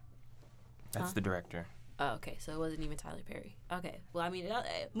 That's the director. Oh, okay. So it wasn't even Tyler Perry. Okay. Well, I mean,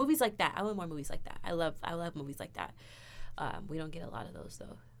 movies like that. I want more movies like that. I love movies like that. We don't get a lot of those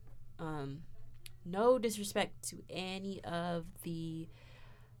though. No disrespect to any of the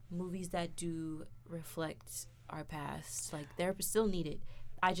movies that do reflect our past. Like they're still needed.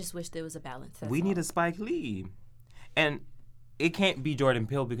 I just wish there was a balance. We need a Spike Lee, and it can't be Jordan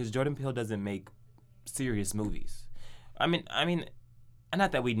Peele because Jordan Peele doesn't make serious movies. I mean,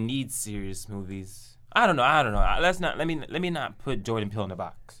 not that we need serious movies. I don't know. Let me not put Jordan Peele in the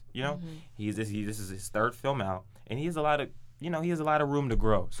box. This is his third film out, and he has a lot of room to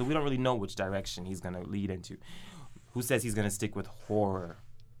grow. So we don't really know which direction he's gonna lead into. Who says he's gonna stick with horror?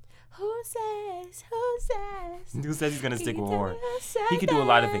 Who says? Who says he's gonna stick with horror? He could do a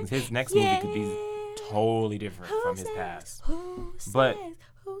lot of things. His next movie could be totally different from his past. But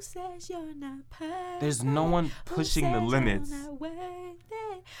who says you're not perfect? There's no one pushing the limits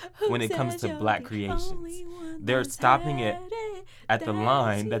when it comes to black creations. They're stopping it at the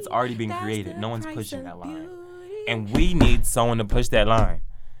line that's already been created. No one's pushing that line. And we need someone to push that line.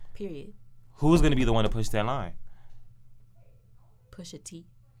 Period. Who's going to be the one to push that line? Pusha T.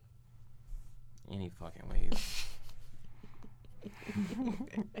 Any fucking ways.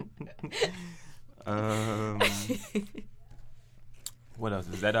 What else?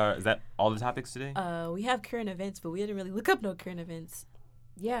 Is that all the topics today? We have current events, but we didn't really look up no current events.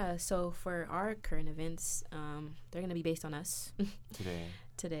 Yeah, so for our current events, they're gonna be based on us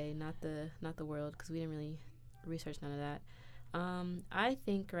today, not the world, because we didn't really research none of that. I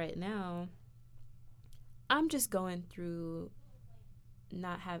think right now, I'm just going through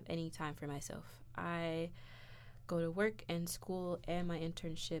not have any time for myself. I go to work and school and my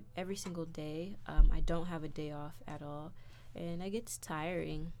internship every single day. I don't have a day off at all, and it gets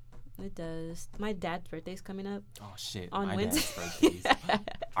tiring. It does. My dad's birthday's coming up. Oh shit! On my Wednesday. dad's birthdays.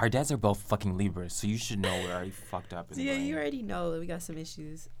 Our dads are both fucking Libras, so you should know we're already fucked up. Yeah, you already know that we got some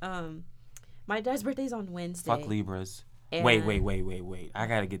issues. My dad's birthday's on Wednesday. Fuck Libras. Wait. I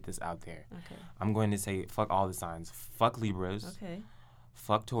gotta get this out there. Okay. I'm going to say fuck all the signs. Fuck Libras. Okay.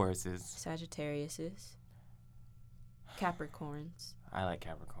 Fuck Tauruses. Sagittariuses. Capricorns. I like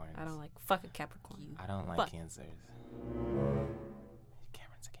Capricorns. I don't like fuck a Capricorn. I don't like Fuck. Cancers.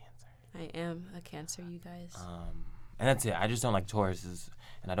 Cameron's a Cancer. I am a Cancer, you guys. And that's it. I just don't like Tauruses,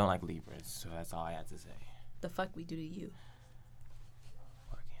 and I don't like Libras. So that's all I have to say. The fuck we do to you?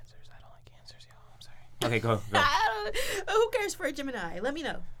 Or Cancers. I don't like Cancers, y'all. I'm sorry. Okay, go. Who cares for a Gemini? Let me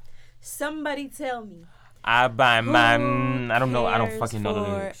know. Somebody tell me. I buy my. I don't know. I don't fucking know the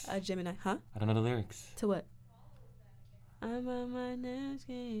lyrics. A Gemini, huh? I don't know the lyrics. To what? I'm on my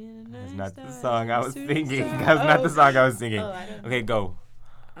napkin. That's not the song I was singing. That's not the song I was singing. Okay, go.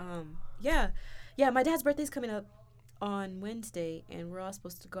 Yeah. My dad's birthday's coming up on Wednesday, and we're all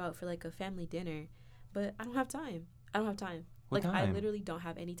supposed to go out for like a family dinner, but I don't have time. What time? I literally don't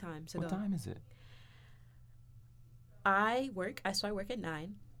have any time to go. What time is it? I start work at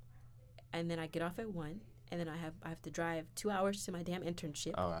 9, and then I get off at 1, and then I have to drive 2 hours to my damn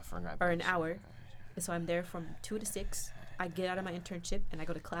internship. Oh, I forgot. Or an hour. So I'm there from 2 to 6. I get out of my internship, and I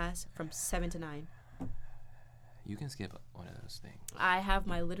go to class from 7 to 9. You can skip one of those things. I have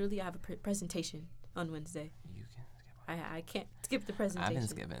a presentation on Wednesday. You can skip. I can't skip the presentation. I've been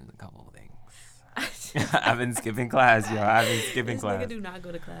skipping a couple of things. I've been skipping class, yo. I've been skipping class. This nigga do not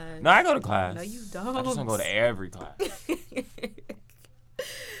go to class. No, I go to class. No, you don't. I just don't go to every class.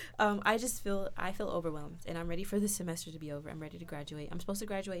 I feel overwhelmed, and I'm ready for this semester to be over. I'm ready to graduate. I'm supposed to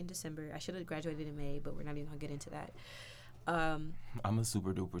graduate in December. I should have graduated in May, but we're not even gonna get into that. I'm a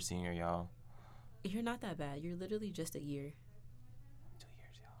super duper senior, y'all. You're not that bad. You're literally just a year. 2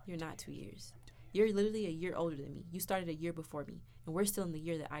 years, y'all. You're not 2 years. You're literally a year older than me. You started a year before me, and we're still in the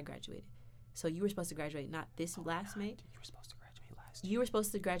year that I graduated. So you were supposed to graduate not this last May. You were supposed to graduate last year. You were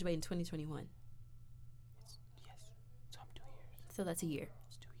supposed to graduate in 2021. Yes. So I'm 2 years. So that's a year.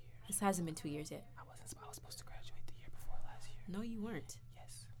 It's 2 years. This hasn't been 2 years yet. I was supposed to graduate the year before last year. No, you weren't.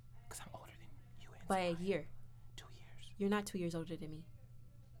 Yes, because I'm older than you. And By a somebody. year. 2 years. You're not 2 years older than me.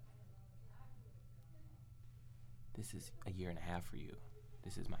 This is a year and a half for you.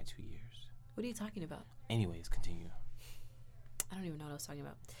 This is my 2 years. What are you talking about? Anyways, continue. I don't even know what I was talking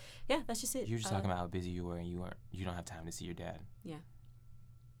about. Yeah, that's just it. You're just talking about how busy you were and you don't have time to see your dad. Yeah.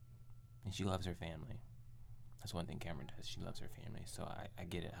 And she loves her family. That's one thing Cameron does. She loves her family. So I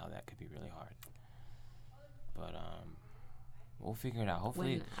get it how that could be really hard. But we'll figure it out.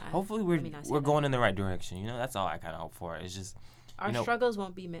 Hopefully we're going in the right direction. You know, that's all I kind of hope for. It's just our struggles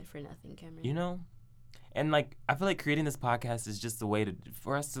won't be meant for nothing, Cameron. You know? And like I feel like creating this podcast is just a way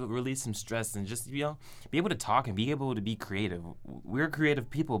for us to release some stress and just, you know, be able to talk and be able to be creative. We're creative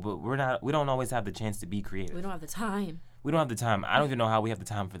people, but we don't always have the chance to be creative. We don't have the time. We don't have the time. I don't even know how we have the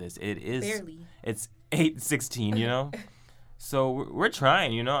time for this. Barely. It's 8:16, you know? So we're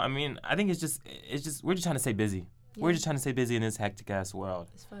trying, you know? I mean, I think it's just we're just trying to stay busy. Yeah. We're just trying to stay busy in this hectic ass world.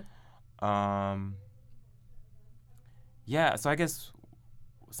 It's fun. Yeah, so I guess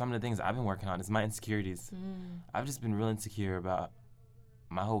some of the things I've been working on is my insecurities. I've just been real insecure about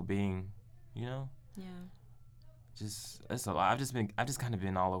my whole being, you know? Yeah. Just it's a lot. I've just kind of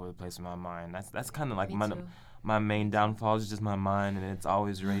been all over the place with my mind. That's kind of like Me too. My main downfall is just my mind, and it's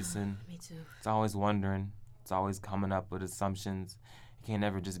always racing. Me too. It's always wondering. It's always coming up with assumptions. You can't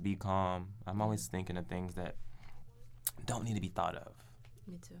ever just be calm. I'm always thinking of things that don't need to be thought of.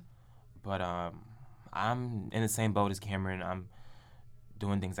 Me too. But I'm in the same boat as Cameron. I'm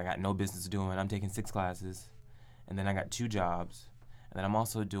doing things I got no business doing. I'm taking 6 classes, and then I got 2 jobs, and then I'm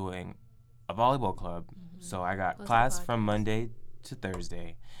also doing a volleyball club. So I got class from Monday to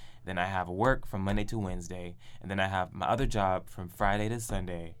Thursday. Then I have work from Monday to Wednesday. And then I have my other job from Friday to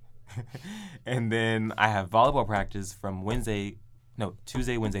Sunday. And then I have volleyball practice from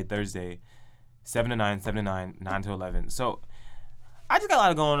Tuesday, Wednesday, Thursday, 7 to 9, 7 to 9, 9 to 11. So I just got a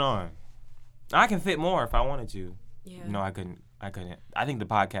lot going on. I can fit more if I wanted to. Yeah. No, I couldn't. I think the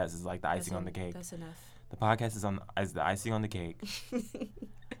podcast is like the icing on the cake. That's enough. The podcast is the icing on the cake.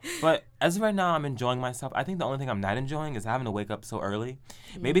 But as of right now, I'm enjoying myself. I think the only thing I'm not enjoying is having to wake up so early.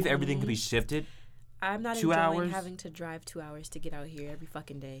 Maybe if everything could be shifted. I'm not enjoying having to drive 2 hours to get out here every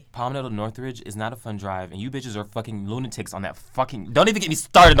fucking day. Palmetto to Northridge is not a fun drive, and you bitches are fucking lunatics on that fucking... Don't even get me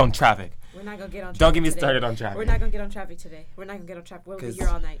started on traffic. We're not gonna get on traffic Don't get me started on traffic. We're not gonna get on traffic today. We'll be here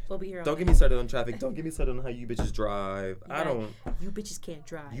all night. Don't get me started on traffic. Don't get me started on how you bitches drive. Yeah, you bitches can't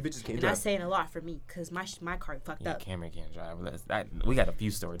drive. You bitches can't drive. That's saying a lot for me, because my car fucked up. Cameron can't drive. We got a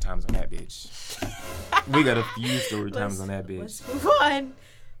few story times on that bitch. We got a few story times on that bitch. Let's move on.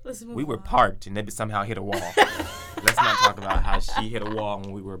 We were parked and they somehow hit a wall. Let's not talk about how she hit a wall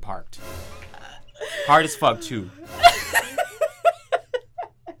when we were parked. Hard as fuck, too.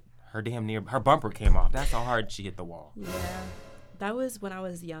 Her bumper came off. That's how hard she hit the wall. Yeah. That was when I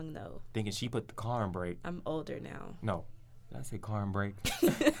was young, though. Thinking she put the car in brake. I'm older now. No. Did I say car in brake?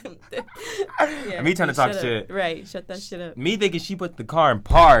 Yeah, me trying to talk shit. Right. Shut that shit up. Me thinking she put the car in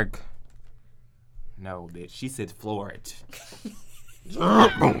park. No, bitch. She said floor it.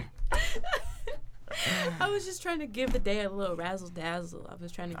 I was just trying to give the day a little razzle dazzle. I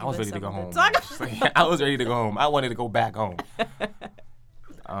was ready to go home. I was ready to go home. I wanted to go back home.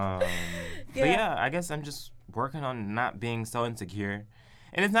 But yeah, I guess I'm just working on not being so insecure.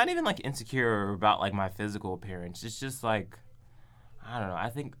 And it's not even like insecure about like my physical appearance. It's just like, I don't know. I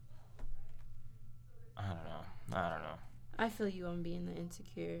don't know. I feel you on being the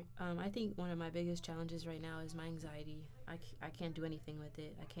insecure. I think one of my biggest challenges right now is my anxiety. I can't do anything with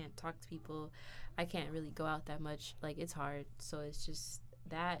it. I can't talk to people. I can't really go out that much. Like, it's hard. So it's just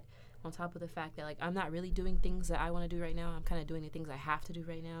that on top of the fact that, like, I'm not really doing things that I want to do right now. I'm kind of doing the things I have to do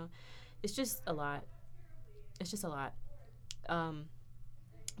right now. It's just a lot.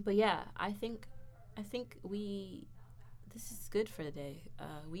 But yeah, I think this is good for the day.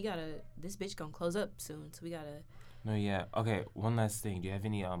 This bitch gonna close up soon, so we gotta. No, yeah. Okay, one last thing. Do you have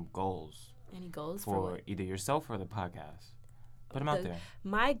any goals? Any goals for either yourself or the podcast? Put them out there.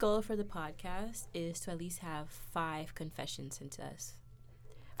 My goal for the podcast is to at least have 5 confessions sent to us.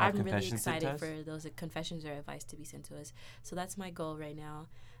 I'm really excited for those confessions or advice to be sent to us. So that's my goal right now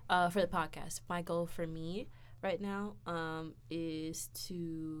for the podcast. My goal for me right now is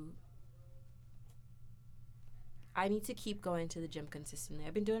I need to keep going to the gym consistently.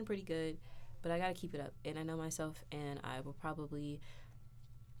 I've been doing pretty good, but I got to keep it up. And I know myself, and I will probably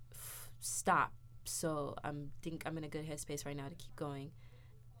stop. So I think I'm in a good headspace right now to keep going.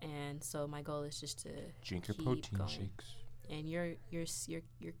 And so my goal is just to drink your protein shakes. And your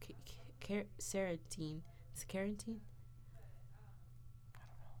Serotonin. Is it carotene?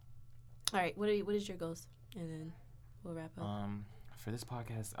 All right. What is your goals? And then we'll wrap up. For this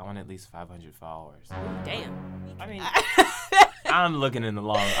podcast, I want at least 500 followers. Damn. I mean, I'm looking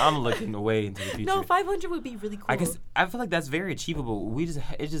way into the future. No, 500 would be really cool. I feel like that's very achievable.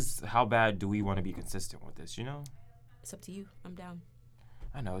 It's just how bad do we want to be consistent with this, you know? It's up to you. I'm down.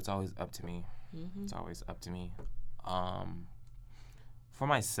 I know, it's always up to me. Mm-hmm. It's always up to me. For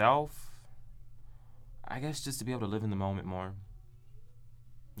myself, I guess just to be able to live in the moment more.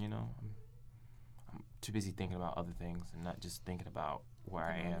 You know, I'm too busy thinking about other things and not just thinking about where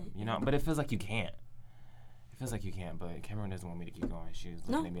I am. You know, but it feels like you can't. But Cameron doesn't want me to keep going. She was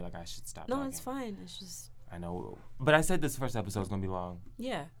looking at me like I should stop talking. No, it's fine. It's just... I know. But I said this first episode is going to be long.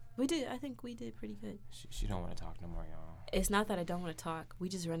 Yeah. We did. I think we did pretty good. She don't want to talk no more, y'all. It's not that I don't want to talk. We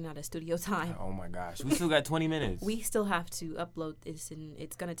just running out of studio time. Oh, my gosh. We still got 20 minutes. We still have to upload this, and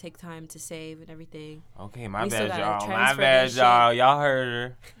it's going to take time to save and everything. Okay, my bad, y'all. Y'all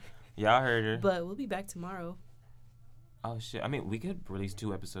heard her. But we'll be back tomorrow. Oh, shit. I mean, we could release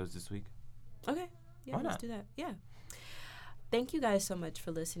 2 episodes this week. Okay. Yeah, let's do that. Yeah. Thank you guys so much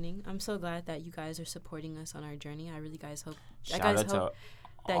for listening. I'm so glad that you guys are supporting us on our journey. I really hope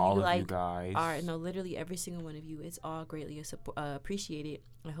that all you of like you guys. literally every single one of you. It's all greatly appreciated.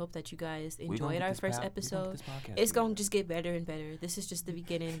 I hope that you guys enjoyed our first episode. It's going to just get better and better. This is just the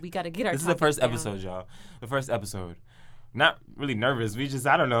beginning. We got to get our This is the first episode, y'all. The first episode. Not really nervous.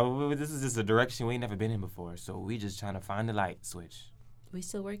 I don't know. This is just a direction we ain't never been in before. So we just trying to find the light switch. We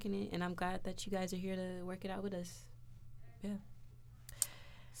still working it, and I'm glad that you guys are here to work it out with us. Yeah.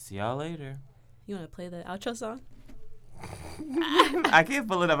 See y'all later. You want to play the outro song? I can't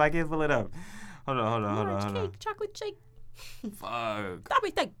pull it up. Hold on. Chocolate shake. Fuck. Stop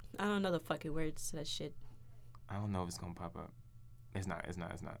it. I don't know the fucking words to that shit. I don't know if it's going to pop up. It's not.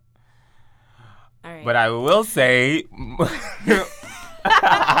 All right. But I will say, Mookie,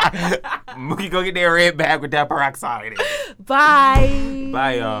 go get that red bag with that peroxide in it. Bye.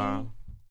 Bye, y'all.